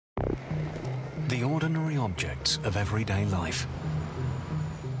the ordinary objects of everyday life.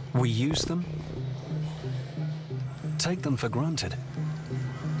 We use them, take them for granted,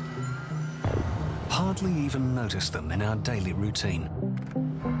 hardly even notice them in our daily routine.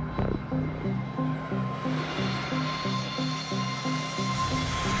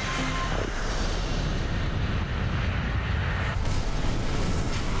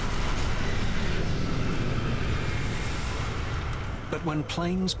 But when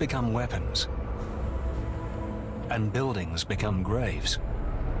planes become weapons and buildings become graves,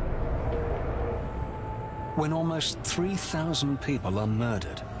 when almost 3,000 people are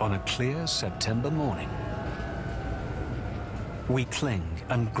murdered on a clear September morning, we cling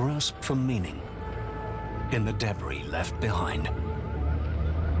and grasp for meaning in the debris left behind.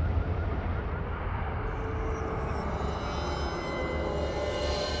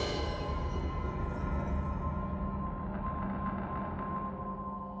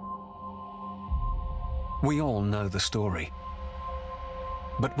 We all know the story,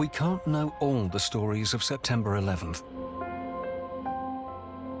 but we can't know all the stories of September 11th.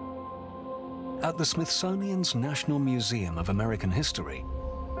 At the Smithsonian's National Museum of American History,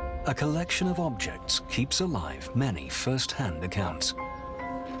 a collection of objects keeps alive many first-hand accounts.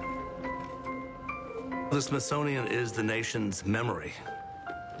 The Smithsonian is the nation's memory.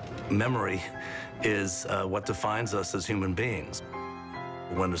 Memory is what defines us as human beings.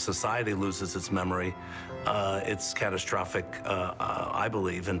 When a society loses its memory, it's catastrophic, I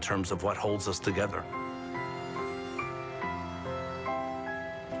believe, in terms of what holds us together.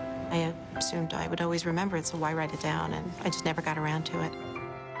 I assumed I would always remember it, so why write it down? And I just never got around to it.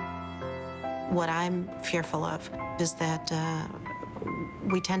 What I'm fearful of is that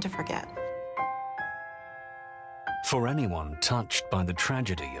we tend to forget. For anyone touched by the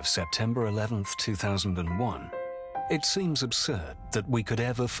tragedy of September 11th, 2001, it seems absurd that we could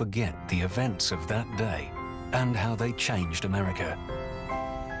ever forget the events of that day and how they changed America.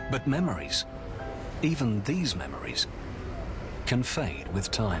 But memories, even these memories, can fade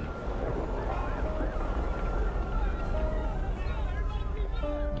with time.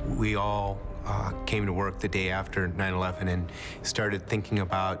 We all came to work the day after 9/11 and started thinking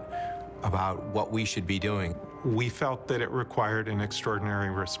about what we should be doing. We felt that it required an extraordinary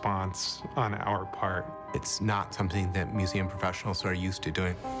response on our part. It's not something that museum professionals are used to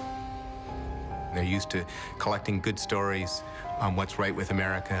doing. They're used to collecting good stories on what's right with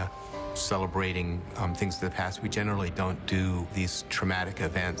America, celebrating things of the past. We generally don't do these traumatic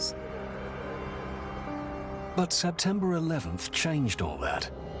events. But September 11th changed all that.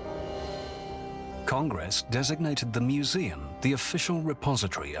 Congress designated the museum the official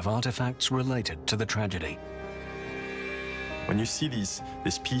repository of artifacts related to the tragedy. When you see these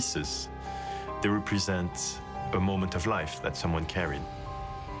pieces, they represent a moment of life that someone carried.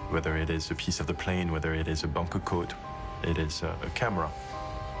 Whether it is a piece of the plane, whether it is a bunker coat, it is a camera.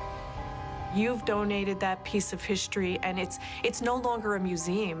 You've donated that piece of history, and it's no longer a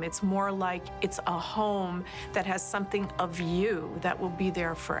museum. It's more like it's a home that has something of you that will be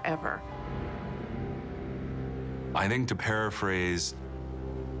there forever. I think, to paraphrase,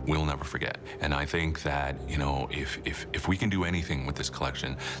 we'll never forget. And I think that, you know, if we can do anything with this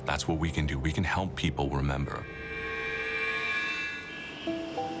collection, that's what we can do. We can help people remember.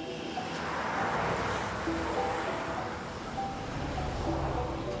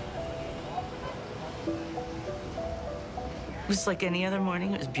 It was like any other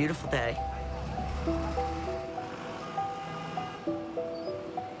morning. It was a beautiful day.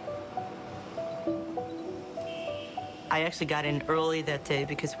 I actually got in early that day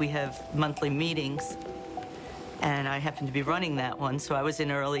because we have monthly meetings, and I happened to be running that one, so I was in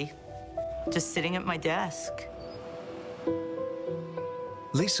early, just sitting at my desk.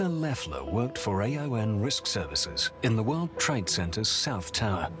 Lisa Leffler worked for AON Risk Services in the World Trade Center's South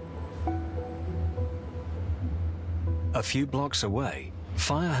Tower. A few blocks away,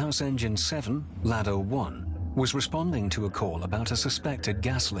 Firehouse Engine 7, Ladder 1, was responding to a call about a suspected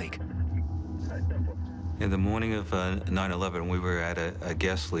gas leak. In the morning of 9/11, we were at a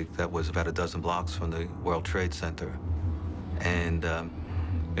gas leak that was about a dozen blocks from the World Trade Center. And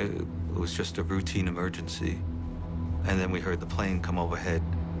it was just a routine emergency. And then we heard the plane come overhead.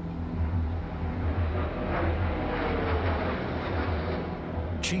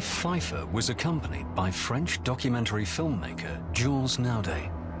 Chief Pfeiffer was accompanied by French documentary filmmaker Jules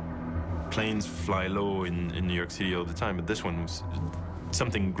Naudet. Planes fly low in New York City all the time, but this one was...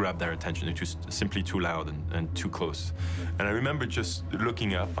 something grabbed their attention. It was simply too loud and too close. And I remember just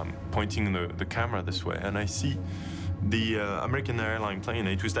looking up, I'm pointing the camera this way, and I see the American airline plane.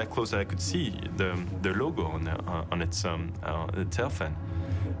 It was that close that I could see the logo on its tail fin.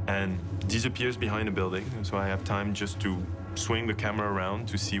 and disappears behind a building. So I have time just to swing the camera around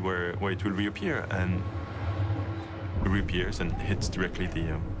to see where it will reappear, and it reappears and hits directly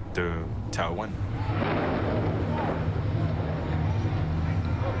the Tower 1.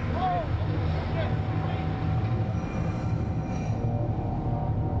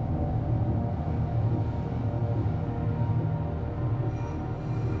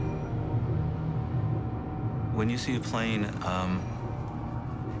 When you see a plane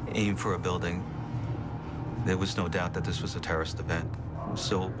aim for a building, there was no doubt that this was a terrorist event.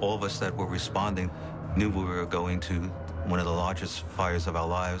 So all of us that were responding knew we were going to one of the largest fires of our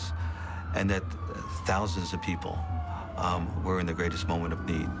lives, and that thousands of people were in the greatest moment of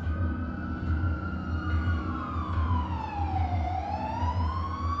need.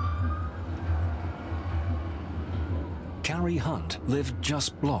 Carrie Hunt lived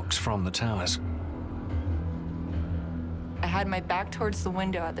just blocks from the towers. I had my back towards the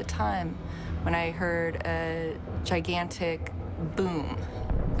window at the time when I heard a gigantic boom,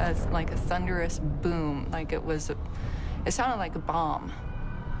 like a thunderous boom, like it sounded like a bomb.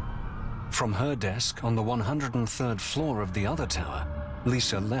 From her desk on the 103rd floor of the other tower,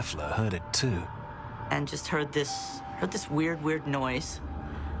 Lisa Leffler heard it too. And just heard this weird noise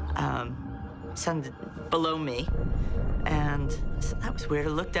sounded below me. And I said, that was weird. I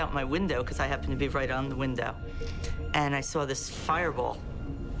looked out my window because I happened to be right on the window. And I saw this fireball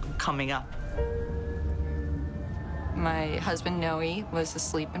coming up. My husband, Noe, was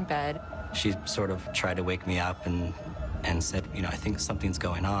asleep in bed. She sort of tried to wake me up and said, you know, I think something's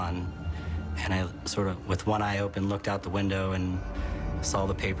going on. And I sort of, with one eye open, looked out the window and saw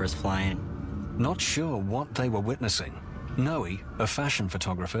the papers flying. Not sure what they were witnessing, Noe, a fashion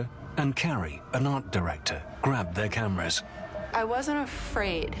photographer, and Carrie, an art director, grabbed their cameras. I wasn't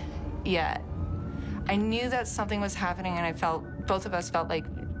afraid yet. I knew that something was happening, and both of us felt like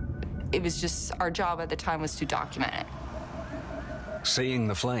it was just our job at the time was to document it. Seeing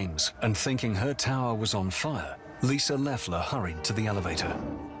the flames and thinking her tower was on fire, Lisa Leffler hurried to the elevator.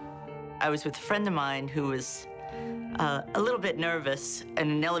 I was with a friend of mine who was a little bit nervous,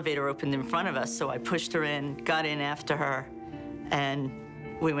 and an elevator opened in front of us, so I pushed her in, got in after her, and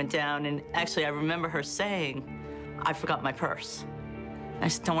we went down. And actually, I remember her saying, I forgot my purse. I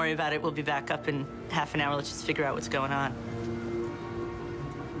said, don't worry about it, we'll be back up in half an hour, let's just figure out what's going on.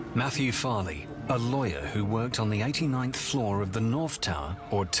 Matthew Farley, a lawyer who worked on the 89th floor of the North Tower,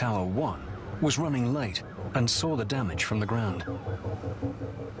 or Tower 1, was running late and saw the damage from the ground.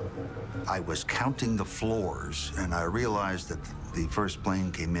 I was counting the floors, and I realized that the first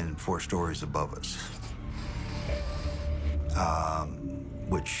plane came in 4 stories above us,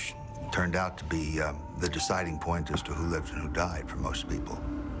 which turned out to be the deciding point as to who lived and who died for most people.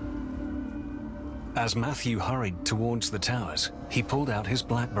 As Matthew hurried towards the towers, he pulled out his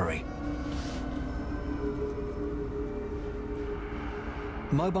BlackBerry.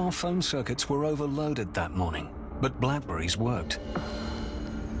 Mobile phone circuits were overloaded that morning, but BlackBerries worked.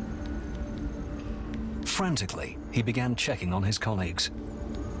 Frantically, he began checking on his colleagues.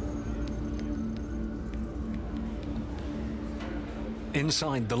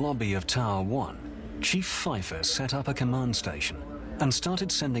 Inside the lobby of Tower 1, Chief Pfeiffer set up a command station and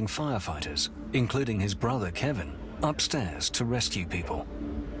started sending firefighters, including his brother Kevin, upstairs to rescue people.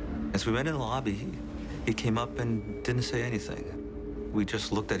 As we went in the lobby, he came up and didn't say anything. We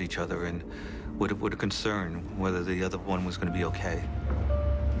just looked at each other and with a concern whether the other one was going to be okay.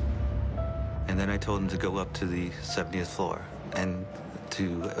 And then I told him to go up to the 70th floor and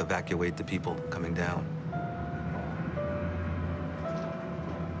to evacuate the people coming down.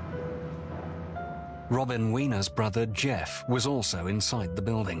 Robin Wiener's brother Jeff was also inside the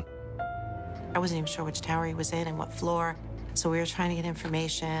building. I wasn't even sure which tower he was in and what floor, so we were trying to get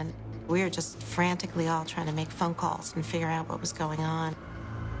information. We were just frantically all trying to make phone calls and figure out what was going on.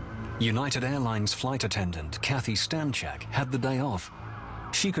 United Airlines flight attendant Kathy Stanchak had the day off.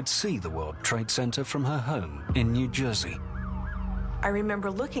 She could see the World Trade Center from her home in New Jersey. I remember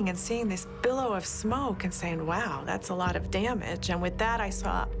looking and seeing this billow of smoke and saying, wow, that's a lot of damage. And with that, I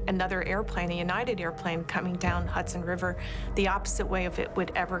saw another airplane, a United airplane, coming down Hudson River the opposite way if it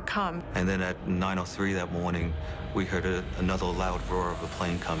would ever come. And then at 9:03 that morning, we heard another loud roar of a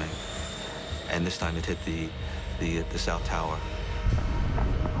plane coming. And this time it hit the South Tower.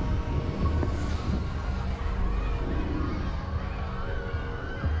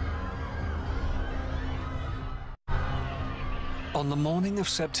 On the morning of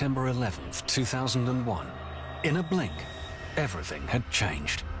September 11th, 2001, in a blink, everything had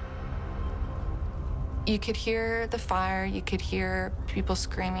changed. You could hear the fire, you could hear people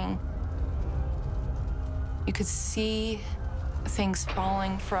screaming. You could see things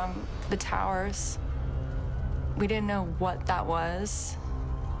falling from the towers. We didn't know what that was.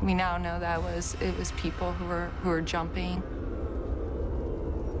 We now know that it was people who were jumping.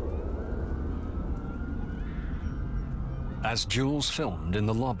 As Jules filmed in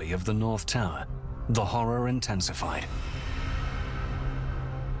the lobby of the North Tower, the horror intensified.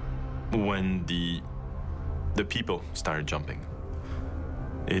 When the people started jumping,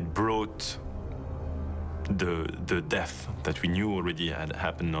 it brought the death that we knew already had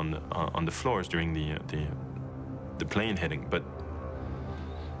happened on the floors during the plane hitting, but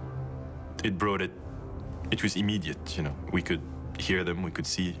it brought it. It was immediate, you know. We could hear them, we could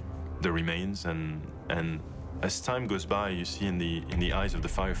see the remains, and as time goes by, you see in the eyes of the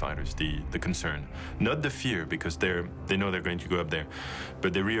firefighters the concern, not the fear, because they know they're going to go up there,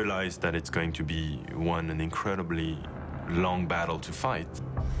 but they realize that it's going to be an incredibly long battle to fight.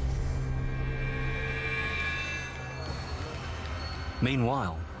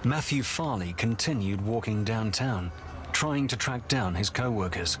 Meanwhile, Matthew Farley continued walking downtown, trying to track down his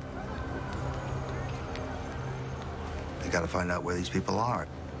co-workers. They got to find out where these people are.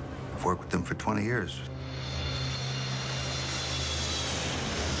 I've worked with them for 20 years.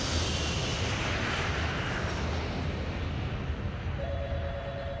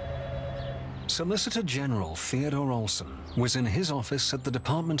 Solicitor General Theodore Olson was in his office at the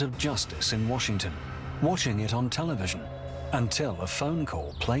Department of Justice in Washington, watching it on television, until a phone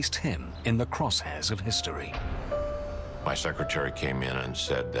call placed him in the crosshairs of history. My secretary came in and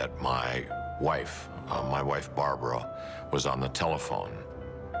said that my wife Barbara, was on the telephone.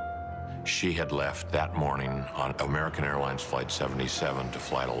 She had left that morning on American Airlines Flight 77 to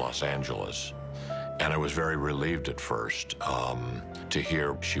fly to Los Angeles. And I was very relieved at first to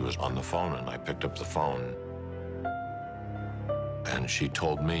hear she was on the phone, and I picked up the phone. And she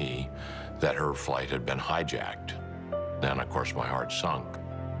told me that her flight had been hijacked. Then, of course, my heart sunk.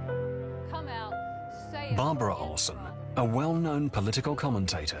 Come out, say Barbara Olson, a well-known political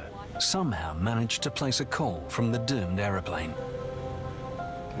commentator, somehow managed to place a call from the doomed airplane.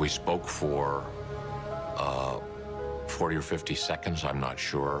 We spoke for 40 or 50 seconds, I'm not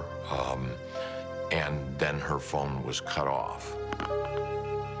sure. And then her phone was cut off.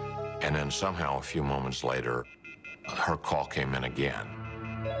 And then somehow a few moments later, her call came in again.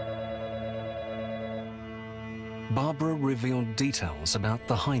 Barbara revealed details about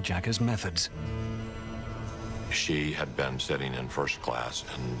the hijackers' methods. She had been sitting in first class,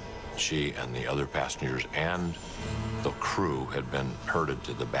 and she and the other passengers and the crew had been herded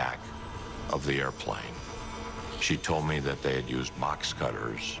to the back of the airplane. She told me that they had used box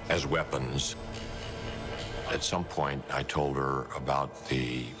cutters as weapons. At some point, I told her about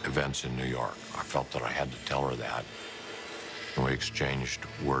the events in New York. I felt that I had to tell her that. And we exchanged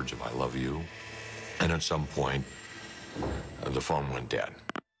words of I love you. And at some point, the phone went dead.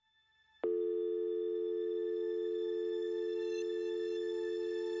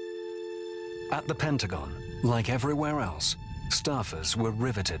 At the Pentagon, like everywhere else, staffers were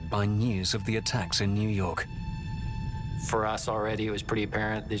riveted by news of the attacks in New York. For us already, it was pretty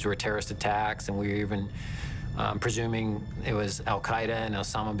apparent these were terrorist attacks, and we were even presuming it was Al-Qaeda and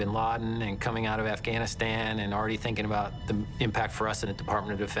Osama bin Laden and coming out of Afghanistan, and already thinking about the impact for us in the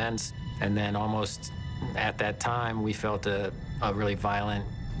Department of Defense. And then almost at that time, we felt a really violent,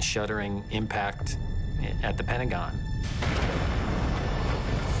 shuddering impact at the Pentagon.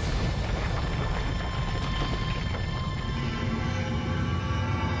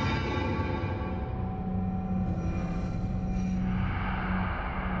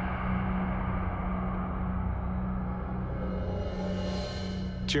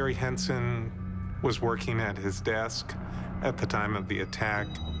 Jerry Henson was working at his desk at the time of the attack.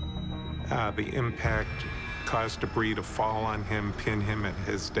 The impact caused debris to fall on him, pin him at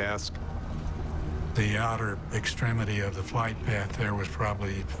his desk. The outer extremity of the flight path there was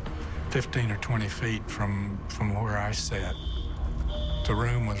probably 15 or 20 feet from where I sat. The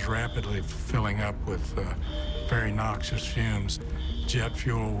room was rapidly filling up with very noxious fumes. Jet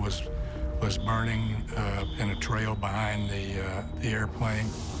fuel was burning in a trail behind the airplane.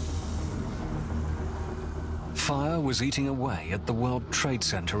 Fire was eating away at the World Trade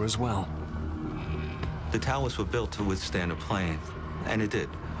Center as well. The towers were built to withstand a plane, and it did.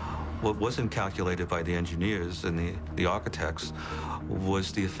 What wasn't calculated by the engineers and the architects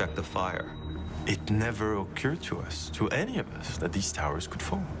was the effect of fire. It never occurred to us, to any of us, that these towers could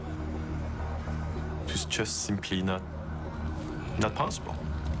fall. It was just simply not possible.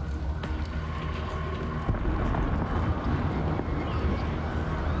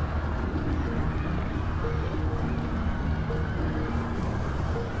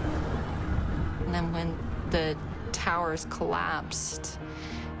 And then when the tower doors collapsed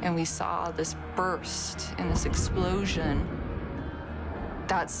and we saw this burst and this explosion,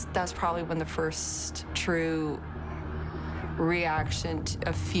 that's probably when the first true reaction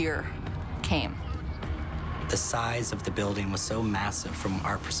of fear came. The size of the building was so massive from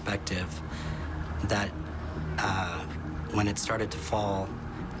our perspective that when it started to fall,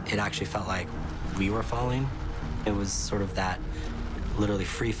 it actually felt like we were falling. It was sort of that literally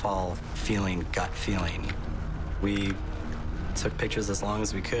free fall feeling, gut feeling. We took pictures as long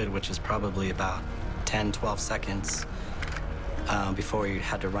as we could, which is probably about 10, 12 seconds before we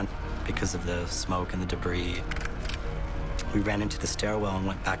had to run because of the smoke and the debris. We ran into the stairwell and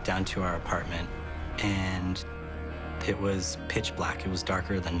went back down to our apartment, and it was pitch black. It was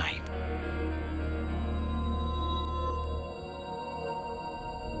darker than night.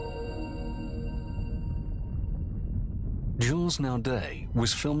 Jules Naudet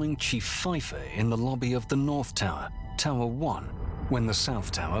was filming Chief Pfeiffer in the lobby of the North Tower, Tower 1, when the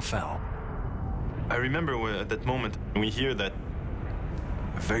South Tower fell. I remember at that moment, we hear that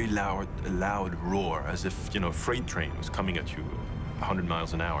very loud roar, as if, a freight train was coming at you 100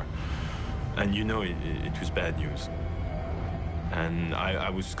 miles an hour. And it was bad news. And I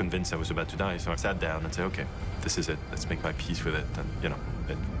was convinced I was about to die, so I sat down and said, okay, this is it. Let's make my peace with it.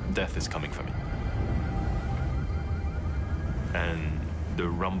 And, death is coming for me. And the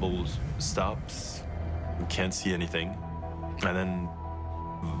rumble stops. We can't see anything. And then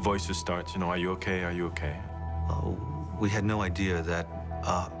voices start, are you okay? Are you okay? We had no idea that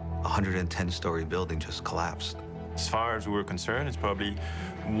a 110-story building just collapsed. As far as we were concerned, it's probably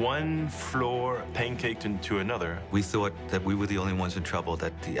one floor pancaked into another. We thought that we were the only ones in trouble,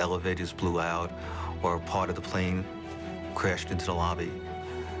 that the elevators blew out or part of the plane crashed into the lobby.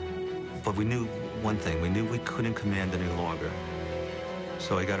 But we knew one thing. We knew we couldn't command any longer.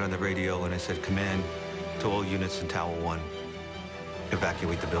 So I got on the radio and I said, command to all units in Tower 1,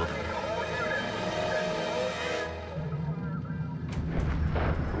 evacuate the building.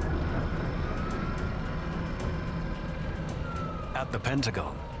 At the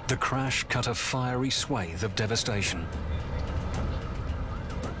Pentagon, the crash cut a fiery swathe of devastation.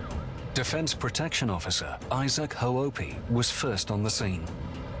 Defense Protection Officer Isaac Hoopi was first on the scene.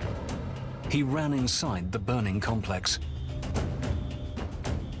 He ran inside the burning complex.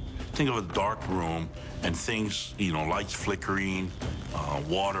 Think of a dark room and things, lights flickering,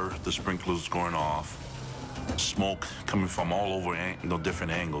 water, the sprinklers going off, smoke coming from all over,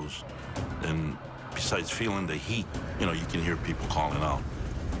 different angles. And besides feeling the heat, you can hear people calling out.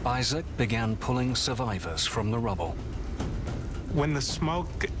 Isaac began pulling survivors from the rubble. When the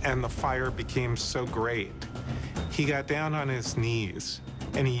smoke and the fire became so great, he got down on his knees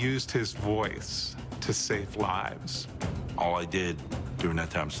and he used his voice to save lives. All I did during that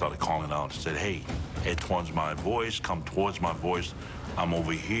time started calling out and said, hey, head towards my voice, come towards my voice, I'm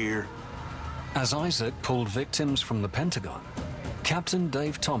over here. As Isaac pulled victims from the Pentagon, Captain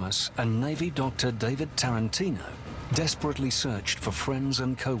Dave Thomas and Navy Dr. David Tarantino desperately searched for friends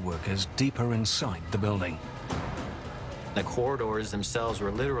and co-workers deeper inside the building. The corridors themselves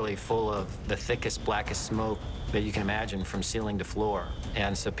were literally full of the thickest, blackest smoke that you can imagine from ceiling to floor.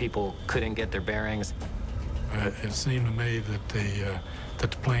 And so people couldn't get their bearings. It seemed to me that the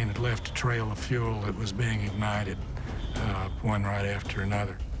plane had left a trail of fuel that was being ignited, one right after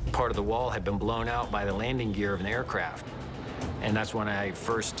another. Part of the wall had been blown out by the landing gear of an aircraft. And that's when I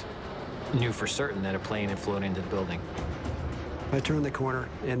first knew for certain that a plane had flown into the building. I turned the corner,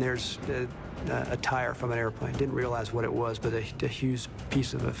 and there's a tire from an airplane. Didn't realize what it was, but a huge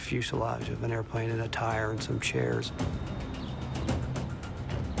piece of a fuselage of an airplane and a tire and some chairs.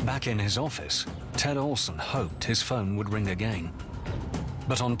 Back in his office, Ted Olson hoped his phone would ring again.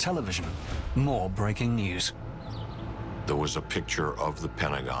 But on television, more breaking news. There was a picture of the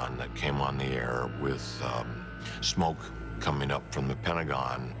Pentagon that came on the air with smoke coming up from the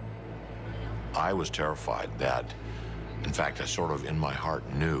Pentagon. I was terrified that, in fact, I sort of in my heart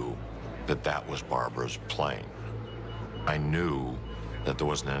knew that that was Barbara's plane. I knew that there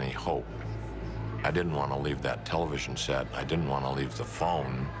wasn't any hope. I didn't want to leave that television set. I didn't want to leave the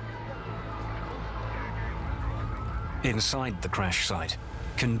phone. Inside the crash site,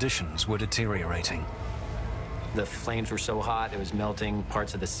 conditions were deteriorating. The flames were so hot, it was melting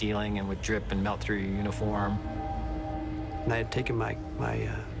parts of the ceiling and would drip and melt through your uniform. And I had taken my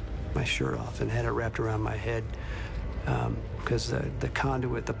shirt off and had it wrapped around my head because the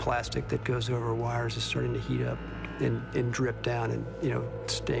conduit, the plastic that goes over wires is starting to heat up and drip down and,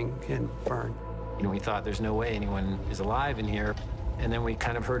 sting and burn. We thought there's no way anyone is alive in here. And then we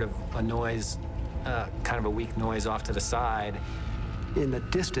kind of heard a noise, kind of a weak noise off to the side. in the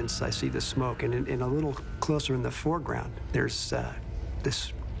distance, I see the smoke, and in a little closer in the foreground, there's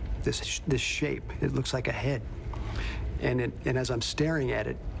this shape. It looks like a head, and as I'm staring at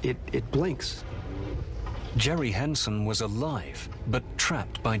it, it blinks. Jerry Henson was alive, but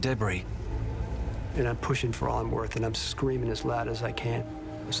trapped by debris. And I'm pushing for all I'm worth, and I'm screaming as loud as I can.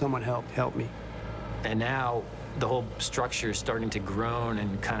 Someone help me. And now the whole structure is starting to groan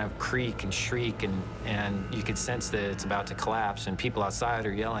and kind of creak and shriek, and you can sense that it's about to collapse, and people outside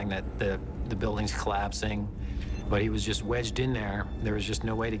are yelling that the building's collapsing, but he was just wedged in there. There was just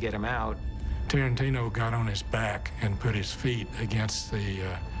no way to get him out. Tarantino got on his back and put his feet against the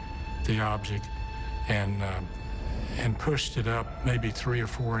object and pushed it up maybe 3 or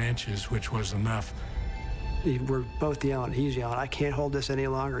 4 inches, which was enough. We're both yelling. He's yelling, "I can't hold this any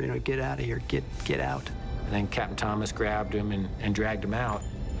longer. You know, get out of here. Get out." And then Captain Thomas grabbed him and dragged him out.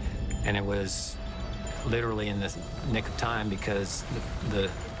 And it was literally in the nick of time, because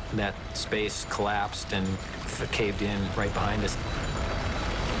that space collapsed and caved in right behind us.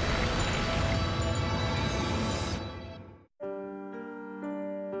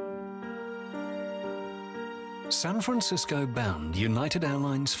 San Francisco-bound United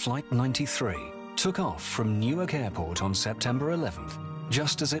Airlines Flight 93 took off from Newark Airport on September 11th,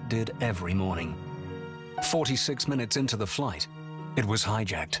 just as it did every morning. 46 minutes into the flight, it was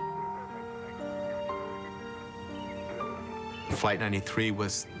hijacked. Flight 93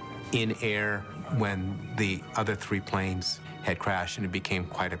 was in air when the other 3 planes had crashed, and it became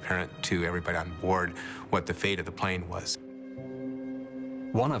quite apparent to everybody on board what the fate of the plane was.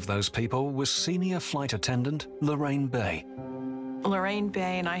 One of those people was senior flight attendant Lorraine Bay. Lorraine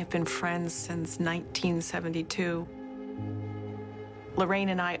Bay and I have been friends since 1972. Lorraine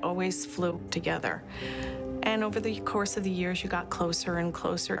and I always flew together. And over the course of the years, you got closer and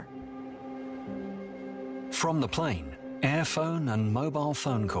closer. From the plane, airphone and mobile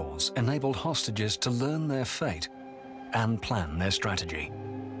phone calls enabled hostages to learn their fate and plan their strategy.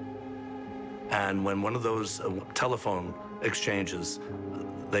 And when one of those telephone exchanges,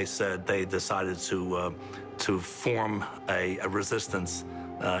 they said they decided to form a resistance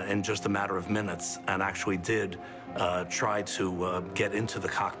in just a matter of minutes, and actually did try to get into the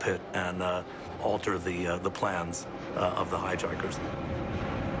cockpit and alter the plans of the hijackers.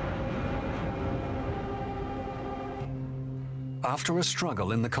 After a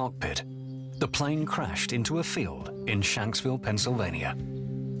struggle in the cockpit, the plane crashed into a field in Shanksville, Pennsylvania.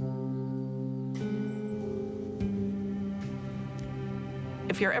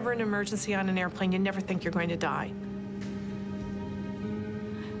 If you're ever in an emergency on an airplane, you never think you're going to die.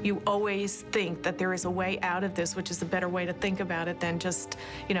 You always think that there is a way out of this, which is a better way to think about it than just,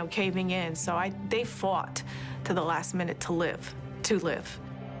 you know, caving in. So they fought to the last minute to live.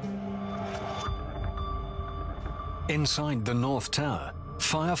 Inside the North Tower,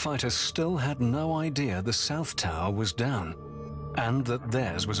 firefighters still had no idea the South Tower was down and that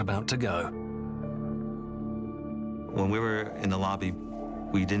theirs was about to go. When we were in the lobby,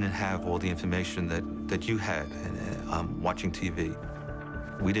 we didn't have all the information that you had watching TV.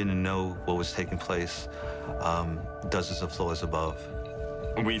 We didn't know what was taking place dozens of floors above.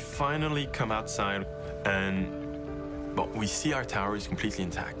 We finally come outside, and we see our tower is completely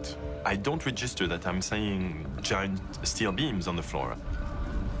intact. I don't register that I'm seeing giant steel beams on the floor.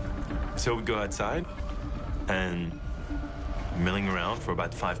 So we go outside and milling around for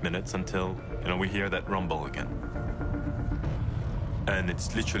about 5 minutes until, we hear that rumble again. And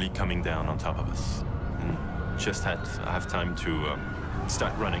it's literally coming down on top of us. And just have time to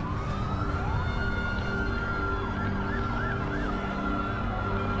start running.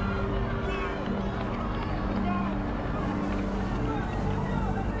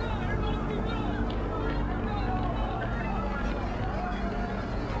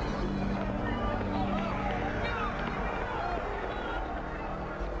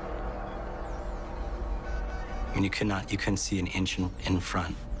 You couldn't see an inch in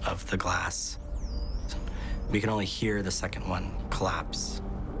front of the glass. We could only hear the second one collapse.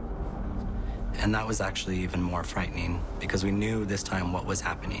 And that was actually even more frightening because we knew this time what was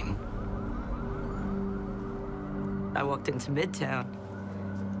happening. I walked into Midtown,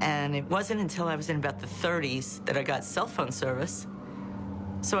 and it wasn't until I was in about the 30s that I got cell phone service.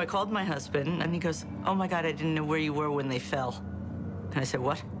 So I called my husband, and he goes, "Oh my God, I didn't know where you were when they fell." And I said,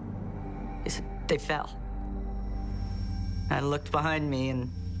 "What?" He said, "They fell." I looked behind me,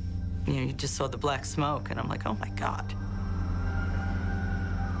 and you just saw the black smoke, and I'm like, oh my God.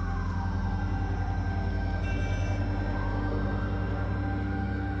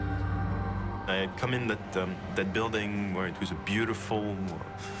 I had come in that building where it was a beautiful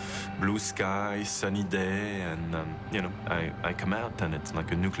blue sky, sunny day, and you know, I come out and it's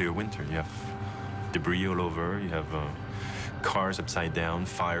like a nuclear winter. You have debris all over, you have cars upside down,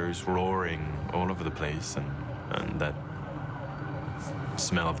 fires roaring all over the place, and that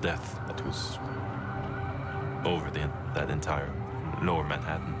smell of death that was over that entire lower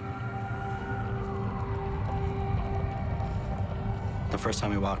Manhattan. The first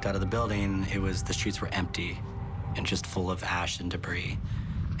time we walked out of the building, the streets were empty and just full of ash and debris.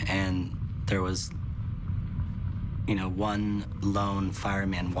 And there was, you know, one lone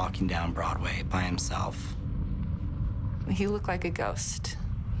fireman walking down Broadway by himself. He looked like a ghost.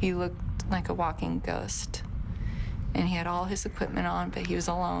 He looked like a walking ghost. And he had all his equipment on, but he was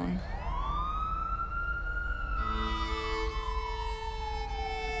alone.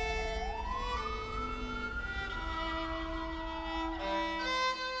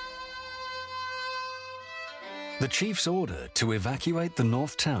 The chief's order to evacuate the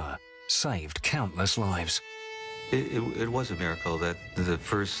North Tower saved countless lives. It was a miracle that the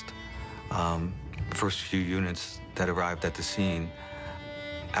first few units that arrived at the scene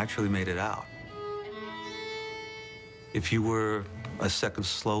actually made it out. If you were a second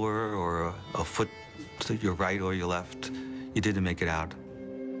slower or a foot to your right or your left, you didn't make it out.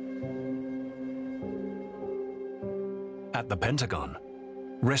 At the Pentagon,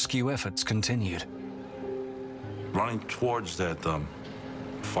 rescue efforts continued. Running towards that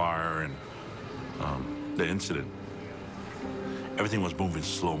fire and the incident, everything was moving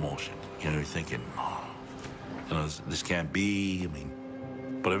slow motion. You know, you're thinking, oh, you know, this can't be. I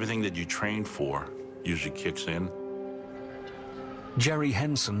mean, but everything that you train for usually kicks in. Jerry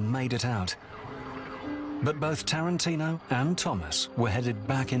Henson made it out. But both Tarantino and Thomas were headed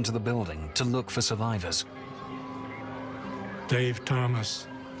back into the building to look for survivors. Dave Thomas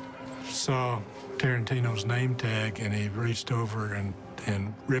saw Tarantino's name tag, and he reached over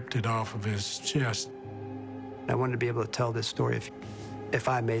and ripped it off of his chest. I wanted to be able to tell this story if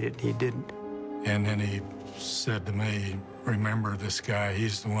I made it and he didn't. And then he said to me, remember this guy,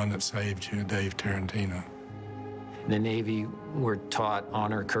 he's the one that saved you, Dave Tarantino. In the Navy, we're taught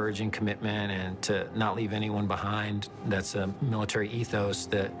honor, courage, and commitment, and to not leave anyone behind. That's a military ethos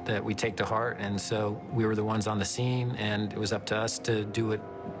that we take to heart, and so we were the ones on the scene, and it was up to us to do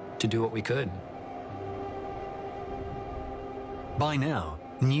what we could. By now,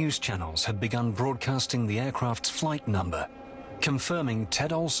 news channels had begun broadcasting the aircraft's flight number, confirming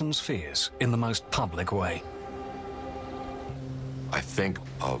Ted Olson's fears in the most public way. I think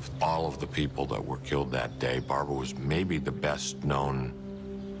of all of the people that were killed that day, Barbara was maybe the best known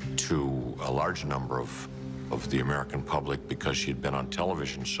to a large number of the American public because she'd been on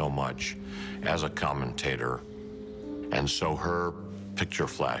television so much as a commentator. And so her picture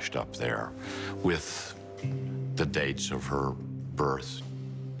flashed up there with the dates of her birth.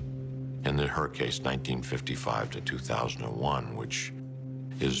 In her case, 1955 to 2001, which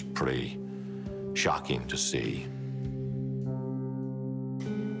is pretty shocking to see.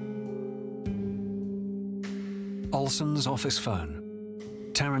 Olson's office phone,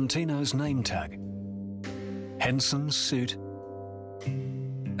 Tarantino's name tag, Henson's suit,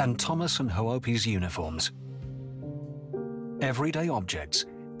 and Thomas and Hoopy's uniforms. Everyday objects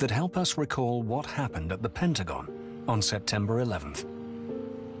that help us recall what happened at the Pentagon on September 11th.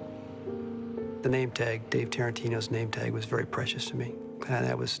 The name tag, Dave Tarantino's name tag, was very precious to me. And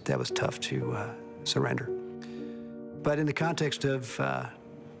that was tough to surrender. But in the context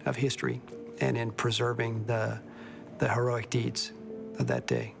of history and in preserving the heroic deeds of that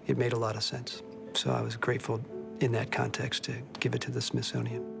day, it made a lot of sense. So I was grateful in that context to give it to the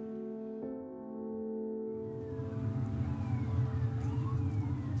Smithsonian.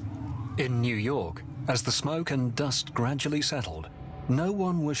 In New York, as the smoke and dust gradually settled, no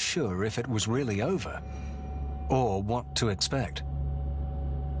one was sure if it was really over or what to expect.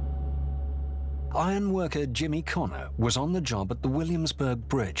 Ironworker Jimmy Connor was on the job at the Williamsburg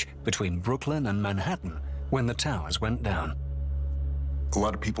Bridge between Brooklyn and Manhattan when the towers went down. A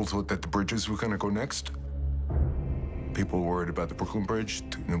lot of people thought that the bridges were going to go next. People were worried about the Brooklyn Bridge,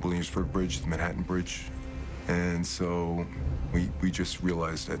 the Williamsburg Bridge, the Manhattan Bridge. And so we just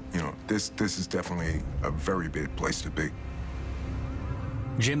realized that, you know, this is definitely a very big place to be.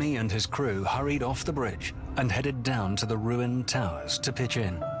 Jimmy and his crew hurried off the bridge and headed down to the ruined towers to pitch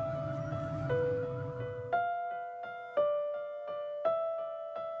in.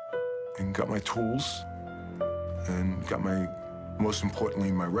 And got my tools and got most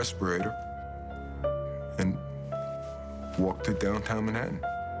importantly, my respirator, and walked to downtown Manhattan.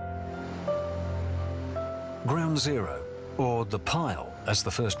 Ground Zero, or the Pile, as the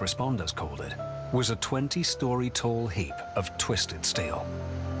first responders called it, was a 20-story tall heap of twisted steel.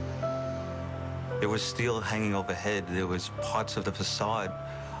 There was steel hanging overhead. There was parts of the facade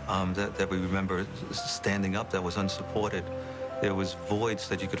that we remember standing up that was unsupported. There was voids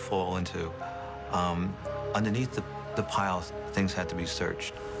that you could fall into. Underneath the pile, things had to be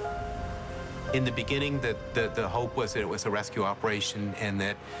searched. In the beginning, the hope was that it was a rescue operation and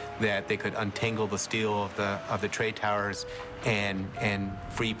that they could untangle the steel of the trade towers and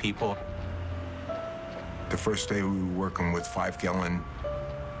free people. The first day we were working with 5-gallon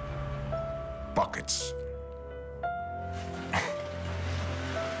buckets.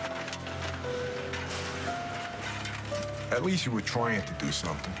 At least you were trying to do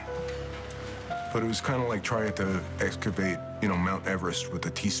something. But it was kind of like trying to excavate, Mount Everest with a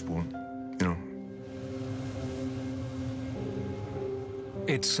teaspoon,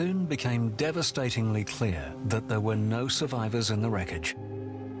 It soon became devastatingly clear that there were no survivors in the wreckage.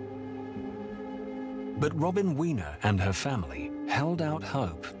 But Robin Wiener and her family held out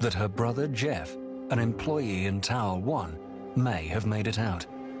hope that her brother Jeff, an employee in Tower 1, may have made it out.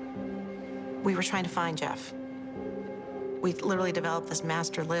 We were trying to find Jeff. We literally developed this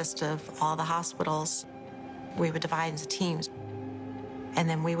master list of all the hospitals. We would divide into teams, and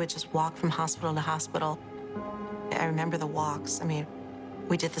then we would just walk from hospital to hospital. I remember the walks. I mean,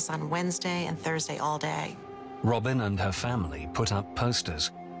 we did this on Wednesday and Thursday all day. Robin and her family put up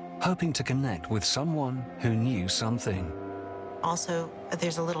posters, hoping to connect with someone who knew something. Also,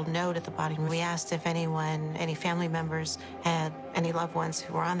 there's a little note at the bottom. We asked if any family members had any loved ones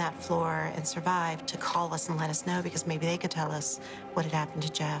who were on that floor and survived to call us and let us know, because maybe they could tell us what had happened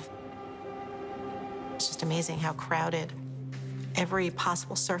to Jeff. It's just amazing how crowded every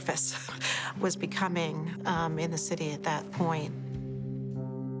possible surface was becoming in the city at that point.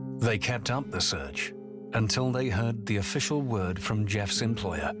 They kept up the search until they heard the official word from Jeff's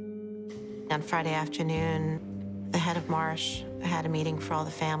employer. On Friday afternoon, the head of Marsh had a meeting for all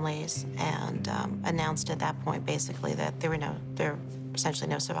the families and announced at that point basically that there were essentially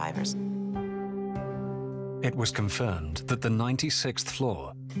no survivors. It was confirmed that the 96th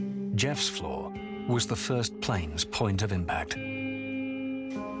floor, Jeff's floor, was the first plane's point of impact.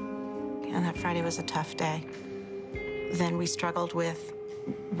 And that Friday was a tough day. Then we struggled with,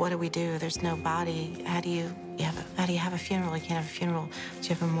 what do we do? There's no body. How do you have a funeral? You can't have a funeral. Do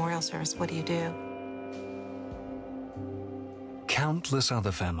you have a memorial service? What do you do? Countless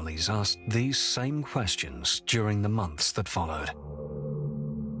other families asked these same questions during the months that followed.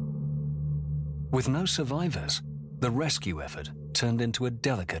 With no survivors, the rescue effort turned into a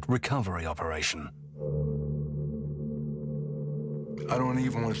delicate recovery operation. I don't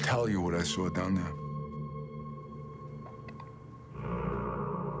even want to tell you what I saw down there.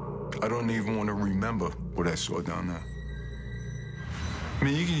 I don't even want to remember what I saw down there. I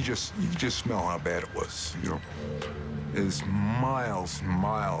mean, you can just smell how bad it was, There's miles and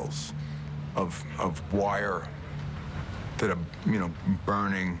miles of wire that are,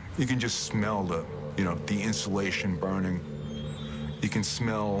 burning. You can just smell the insulation burning. You can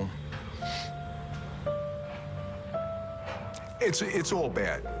smell. It's all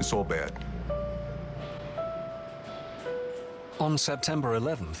bad. It's all bad. On September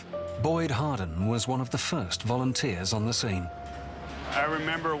 11th, Boyd Harden was one of the first volunteers on the scene. I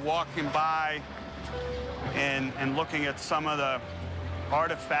remember walking by and looking at some of the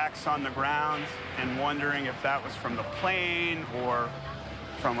artifacts on the ground and wondering if that was from the plane or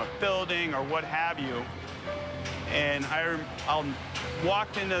from a building or what have you. And I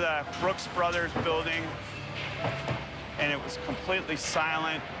walked into the Brooks Brothers building, and it was completely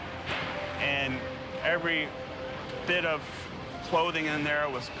silent, and every bit of clothing in there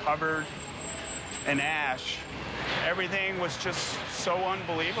was covered in ash. Everything was just so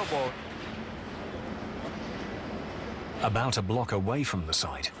unbelievable. About a block away from the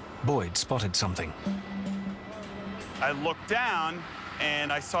site, Boyd spotted something. I looked down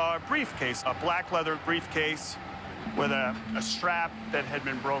and I saw a briefcase, a black leather briefcase with a strap that had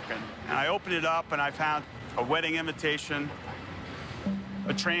been broken. And I opened it up and I found a wedding invitation,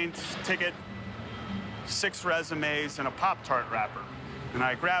 a train ticket, 6 resumes, and a Pop-Tart wrapper. And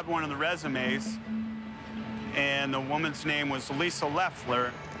I grabbed one of the resumes, and the woman's name was Lisa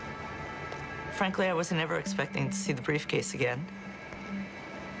Leffler. Frankly, I wasn't ever expecting to see the briefcase again.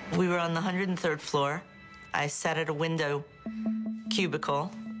 We were on the 103rd floor. I sat at a window cubicle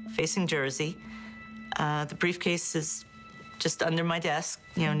facing Jersey. The briefcase is just under my desk,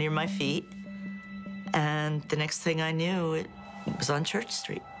 near my feet. And the next thing I knew, it was on Church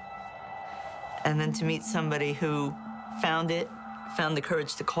Street. And then to meet somebody who found it, found the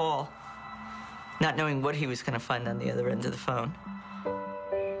courage to call, not knowing what he was going to find on the other end of the phone.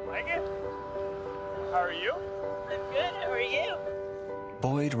 Like it? How are you? I'm good. How are you?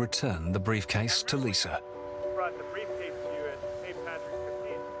 Boyd returned the briefcase to Lisa. Brought the briefcase to you at St. Patrick's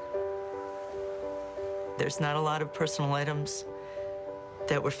Cathedral. There's not a lot of personal items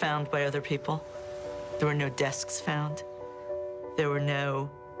that were found by other people. There were no desks found. There were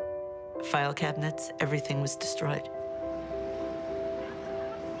no file cabinets. Everything was destroyed.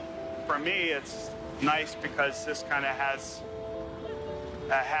 For me, it's nice because this kind of has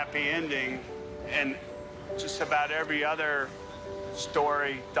a happy ending, and just about every other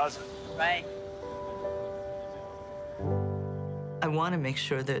story doesn't. Right. I want to make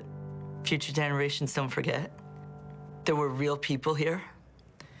sure that future generations don't forget. There were real people here.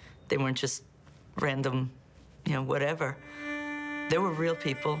 They weren't just random, whatever. There were real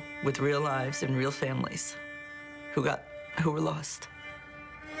people with real lives and real families who were lost.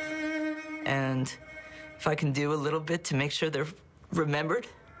 And if I can do a little bit to make sure they're remembered,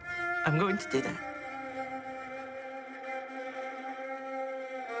 I'm going to do that.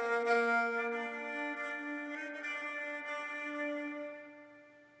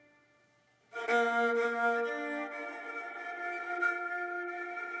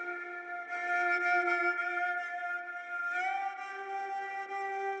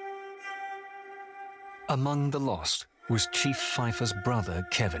 Among the lost was Chief Pfeiffer's brother,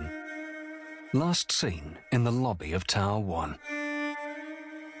 Kevin. Last seen in the lobby of Tower 1.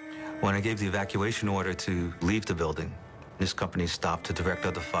 When I gave the evacuation order to leave the building, this company stopped to direct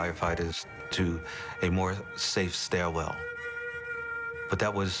other firefighters to a more safe stairwell. But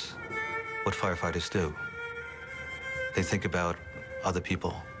that was what firefighters do. They think about other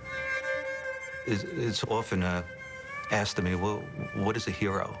people. It's often asked of me, well, what is a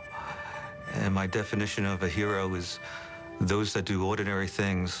hero? And my definition of a hero is those that do ordinary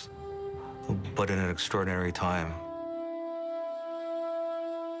things, but in an extraordinary time.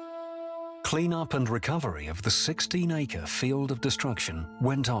 Cleanup and recovery of the 16-acre field of destruction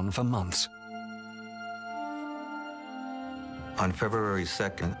went on for months. On February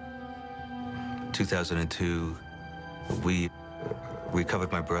 2nd, 2002, we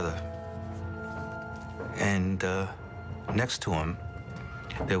recovered my brother. And next to him,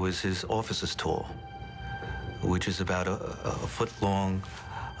 there was his officer's tool, which is about a foot-long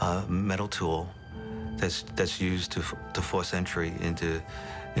metal tool that's used to force entry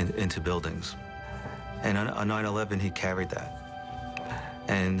into buildings. And on 9/11, he carried that.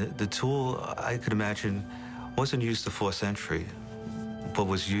 And the tool, I could imagine, wasn't used to force entry, but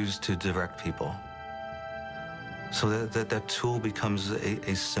was used to direct people. So that tool becomes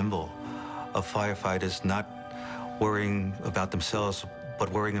a symbol of firefighters not worrying about themselves, but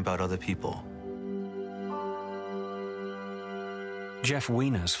worrying about other people. Jeff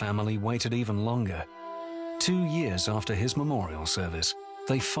Wiener's family waited even longer. 2 years after his memorial service,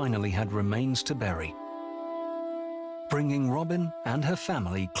 they finally had remains to bury, bringing Robin and her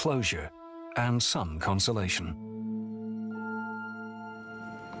family closure and some consolation.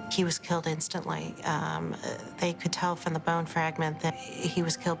 He was killed instantly. They could tell from the bone fragment that he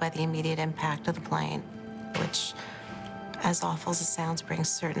was killed by the immediate impact of the plane, which, as awful as it sounds, brings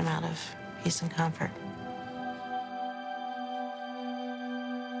a certain amount of peace and comfort.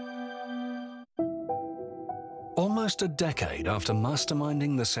 Almost a decade after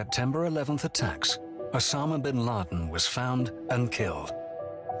masterminding the September 11th attacks, Osama bin Laden was found and killed.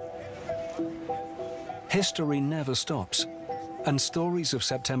 History never stops, and stories of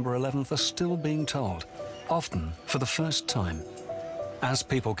September 11th are still being told, often for the first time. As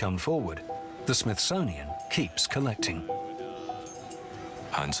people come forward, the Smithsonian keeps collecting.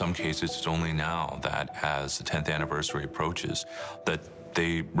 In some cases, it's only now that, as the 10th anniversary approaches, that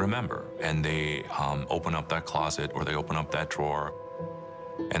they remember and they open up that closet or they open up that drawer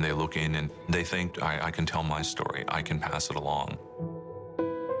and they look in and they think, I can tell my story, I can pass it along.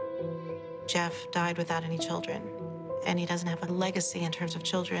 Jeff died without any children, and he doesn't have a legacy in terms of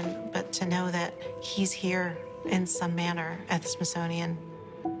children, but to know that he's here in some manner at the Smithsonian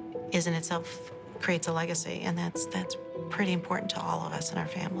is in itself creates a legacy, and that's pretty important to all of us in our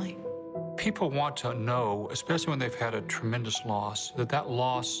family. People want to know, especially when they've had a tremendous loss, that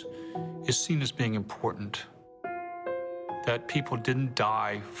loss is seen as being important, that people didn't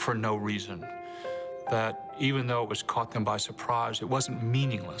die for no reason, that even though it was caught them by surprise, it wasn't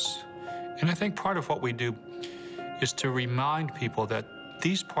meaningless. And I think part of what we do is to remind people that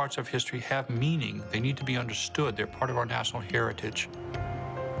these parts of history have meaning. They need to be understood. They're part of our national heritage.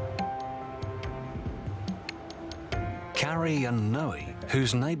 Carrie and Noe,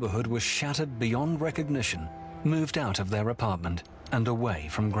 whose neighborhood was shattered beyond recognition, moved out of their apartment and away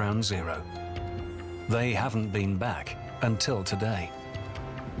from Ground Zero. They haven't been back until today.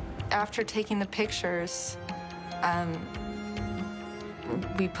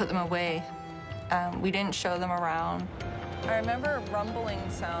 we put them away. We didn't show them around. I remember a rumbling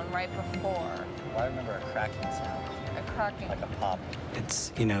sound right before. Well, I remember a cracking sound. A cracking. Like a pop.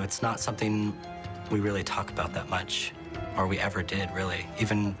 It's, you know, it's not something we really talk about that much, or we ever did, really.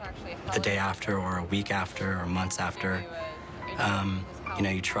 Even the day after, or a week after, or months after. You know,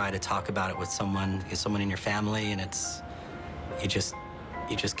 you try to talk about it with someone in your family, and it's, you just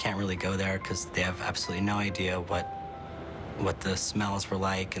can't really go there because they have absolutely no idea what the smells were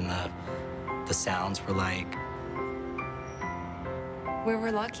like and the sounds were like. We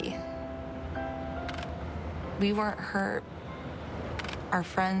were lucky. We weren't hurt. Our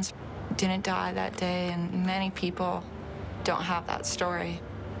friends didn't die that day, and many people don't have that story.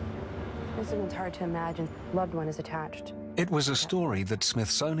 It's hard to imagine. Loved one is attached. It was a story that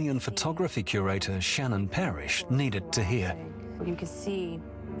Smithsonian photography curator Shannon Parrish needed to hear. You could see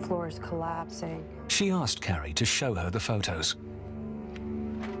floors collapsing. She asked Carrie to show her the photos.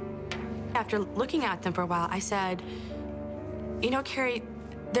 After looking at them for a while, I said, you know, Carrie,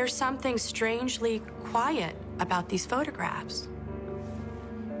 there's something strangely quiet about these photographs.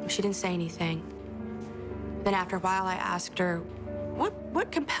 She didn't say anything. Then after a while, I asked her,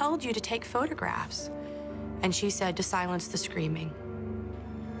 what compelled you to take photographs? And she said, to silence the screaming.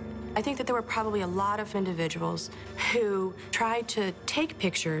 I think that there were probably a lot of individuals who tried to take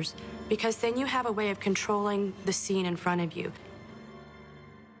pictures because then you have a way of controlling the scene in front of you.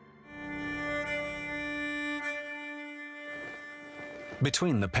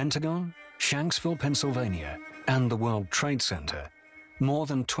 Between the Pentagon, Shanksville, Pennsylvania, and the World Trade Center, more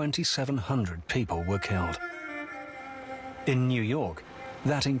than 2,700 people were killed. In New York,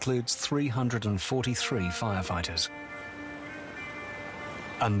 that includes 343 firefighters.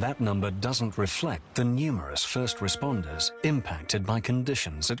 And that number doesn't reflect the numerous first responders impacted by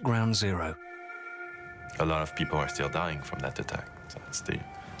conditions at Ground Zero. A lot of people are still dying from that attack. That's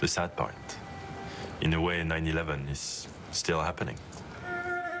the sad part. In a way, 9/11 is still happening.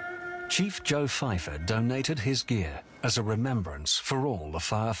 Chief Joe Pfeiffer donated his gear as a remembrance for all the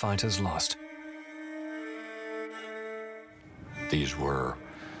firefighters lost. These were,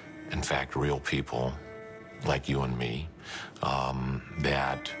 in fact, real people like you and me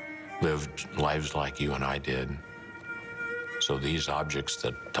that lived lives like you and I did. So these objects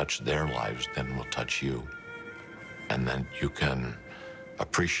that touch their lives then will touch you. And then you can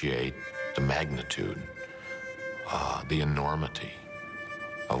appreciate the magnitude, the enormity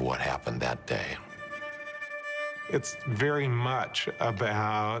of what happened that day. It's very much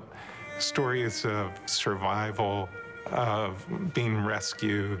about stories of survival, of being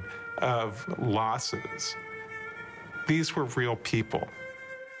rescued, of losses. These were real people.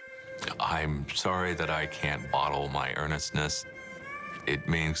 I'm sorry that I can't bottle my earnestness. It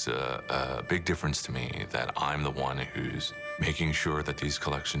makes a big difference to me that I'm the one who's making sure that these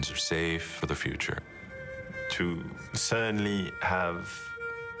collections are safe for the future. To suddenly have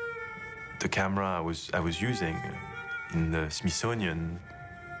the camera I was using in the Smithsonian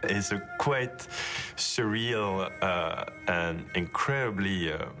is a quite surreal and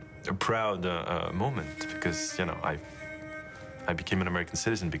incredibly proud moment, because, you know, I became an American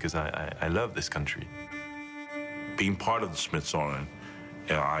citizen because I love this country. Being part of the Smithsonian,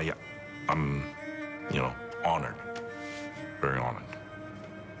 I'm, you know, honored, very honored.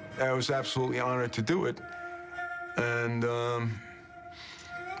 I was absolutely honored to do it. And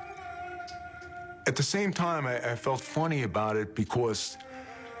at the same time, I felt funny about it because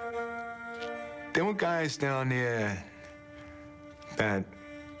there were guys down there that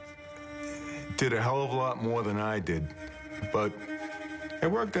did a hell of a lot more than I did. But it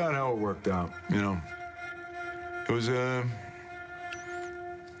worked out how it worked out, you know. It was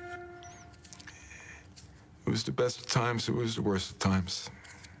the best of times, it was the worst of times.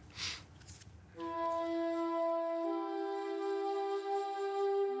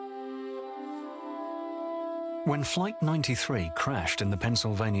 When Flight 93 crashed in the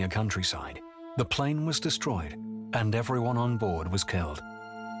Pennsylvania countryside, the plane was destroyed and everyone on board was killed.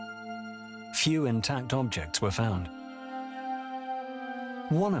 Few intact objects were found.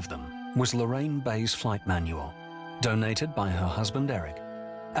 One of them was Lorraine Bay's flight manual, donated by her husband Eric,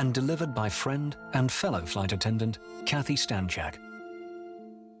 and delivered by friend and fellow flight attendant Kathy Stanchak.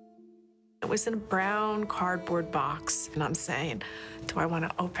 It was in a brown cardboard box, and I'm saying, do I want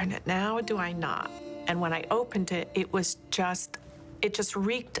to open it now or do I not? And when I opened it, it just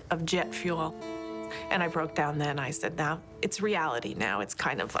reeked of jet fuel. And I broke down then. I said, now, it's reality now. It's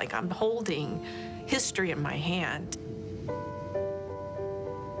kind of like I'm holding history in my hand.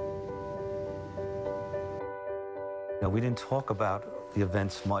 You know, we didn't talk about the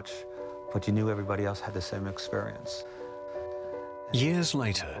events much, but you knew everybody else had the same experience. Years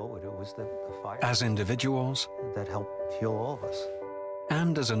later, it was the fire as individuals that helped heal all of us.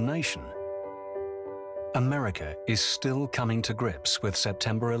 and as a nation, America is still coming to grips with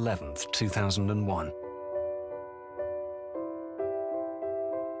September 11th, 2001.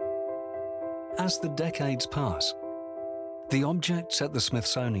 As the decades pass, the objects at the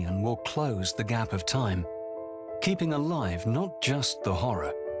Smithsonian will close the gap of time, keeping alive not just the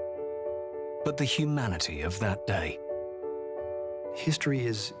horror, but the humanity of that day. History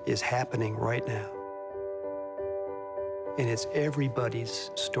is happening right now. And it's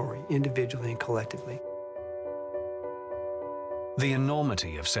everybody's story, individually and collectively. The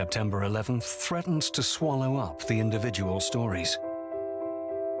enormity of September 11th threatens to swallow up the individual stories.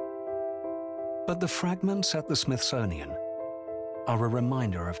 But the fragments at the Smithsonian are a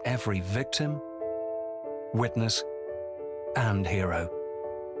reminder of every victim, witness, and hero.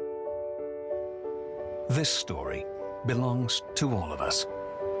 This story belongs to all of us.